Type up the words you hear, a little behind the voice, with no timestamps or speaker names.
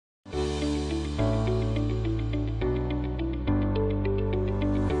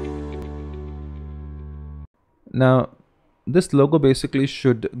Now this logo basically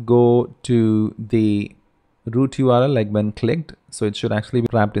should go to the root URL like when clicked, so it should actually be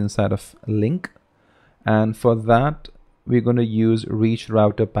wrapped inside of a link. And for that we're going to use reach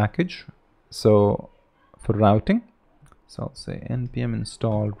router package. So for routing, so I'll say npm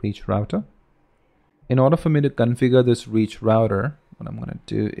install reach router. In order for me to configure this reach router, what I'm going to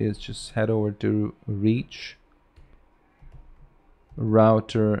do is just head over to reach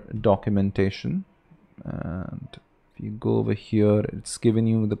router documentation, and if you go over here, it's giving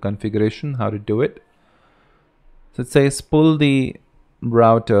you the configuration how to do it. So it says pull the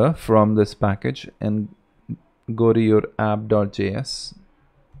router from this package and go to your app.js.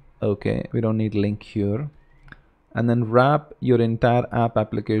 Okay, we don't need link here. And then wrap your entire app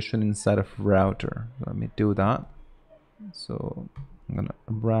application inside of router. Let me do that. So I'm gonna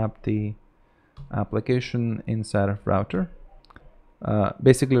wrap the application inside of router.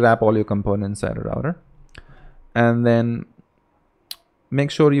 Basically wrap all your components inside a router, and then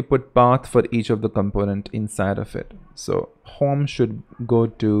make sure you put path for each of the component inside of it. So home should go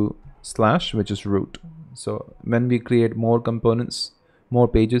to / which is root. So when we create more components, more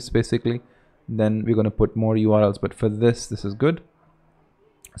pages basically, then we're going to put more URLs, but for this is good.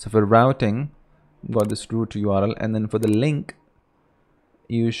 So for routing, got this root URL, and then for the link,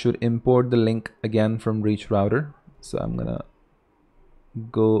 you should import the link again from reach router. So I'm gonna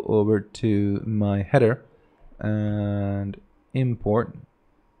go over to my header and import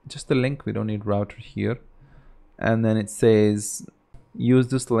just the link. We don't need router here. And then it says use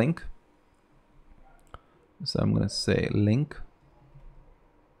this link. So I'm gonna say link.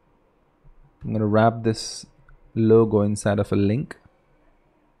 I'm gonna wrap this logo inside of a link,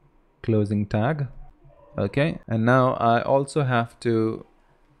 closing tag. Okay, and now I also have to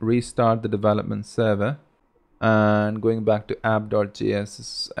restart the development server, and going back to app.js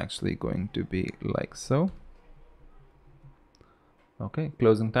is actually going to be like so. Okay,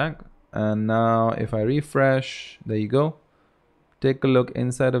 closing tag. And now if I refresh, there you go. Take a look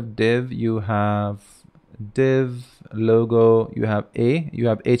inside of div. You have div logo, you have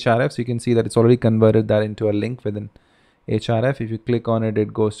href, so you can see that it's already converted that into a link within href. If you click on it,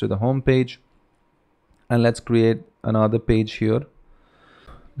 it goes to the home page. And let's create another page here.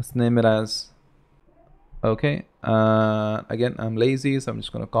 Let's name it as, okay, again I'm lazy, so I'm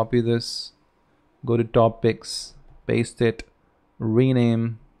just going to copy this, go to topics, paste it,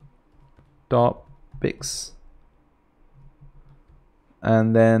 rename topics,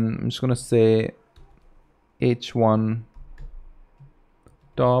 and then I'm just going to say h1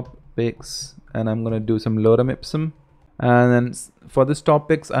 topics, and I'm going to do some lorem ipsum. And then for this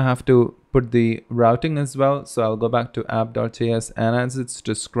topics, I have to put the routing as well. So I'll go back to app.js, and as it's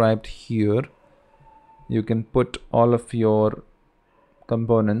described here, you can put all of your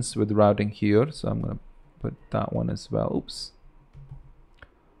components with routing here. So I'm going to put that one as well. Oops.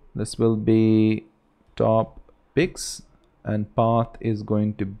 This will be topics, and path is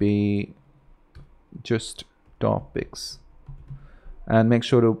going to be just topics. And make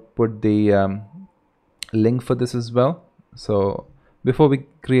sure to put the link for this as well. So before we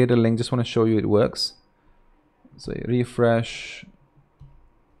create a link, just want to show you it works. So refresh,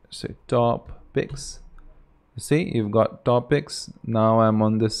 say topics. You see, you've got topics. Now I'm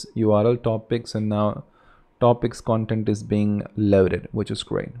on this URL topics, and now topics content is being loaded, which is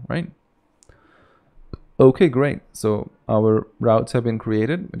great, right? Okay, great. So our routes have been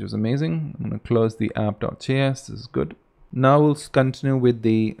created, which is amazing. I'm going to close the app.js. This is good. Now we'll continue with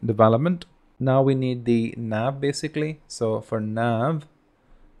the development. Now we need the nav basically. So for nav,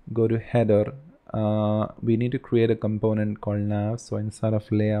 go to header. We need to create a component called nav. So inside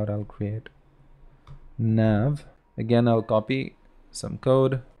of layout, I'll create nav. Again, I'll copy some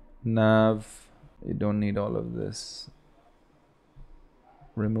code. Nav, you don't need all of this.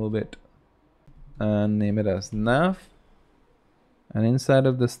 Remove it and name it as nav. And inside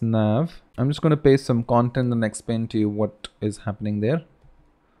of this nav, I'm just going to paste some content and explain to you what is happening there.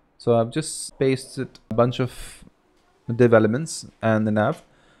 So I've just pasted a bunch of div elements and the nav.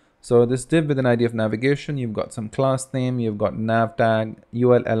 So this div with an ID of navigation, you've got some class name, you've got nav tag,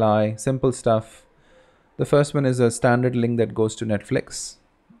 ULLI, simple stuff. The first one is a standard link that goes to Netflix.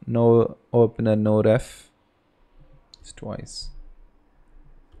 No opener, no ref. It's twice.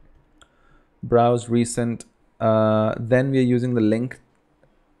 Browse recent. Then we are using the link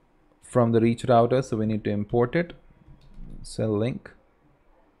from the reach router, so we need to import it. So link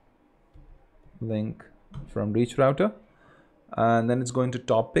from reach router, and then it's going to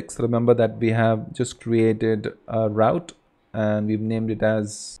topics. Remember that we have just created a route, and we've named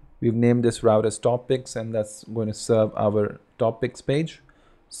this route as topics, and that's going to serve our topics page.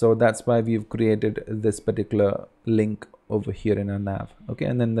 So that's why we've created this particular link over here in our nav. Okay,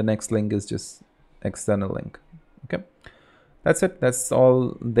 and then the next link is just external link. Okay, that's it. That's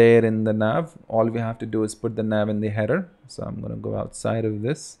all there in the nav. All we have to do is put the nav in the header. So I'm going to go outside of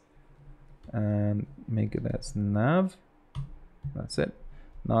this and make it as nav. That's it.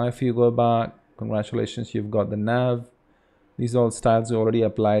 Now if you go back, congratulations, you've got the nav. These are all styles, you already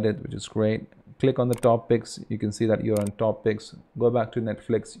applied it, which is great. Click on the topics, you can see that you're on topics. Go back to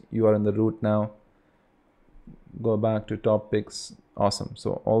Netflix, you are in the root now. Go back to topics. Awesome.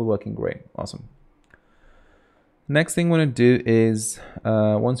 So all working great. Awesome. Next thing we're going to do is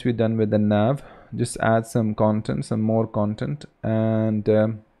once we're done with the nav, just add some content, some more content, and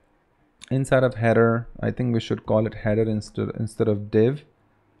inside of header, I think we should call it header instead of div,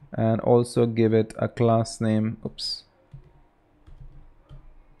 and also give it a class name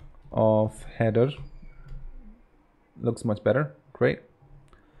of header. Looks much better. Great.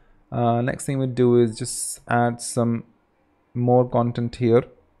 Next thing we do is just add some more content here.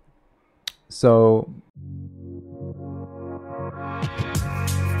 So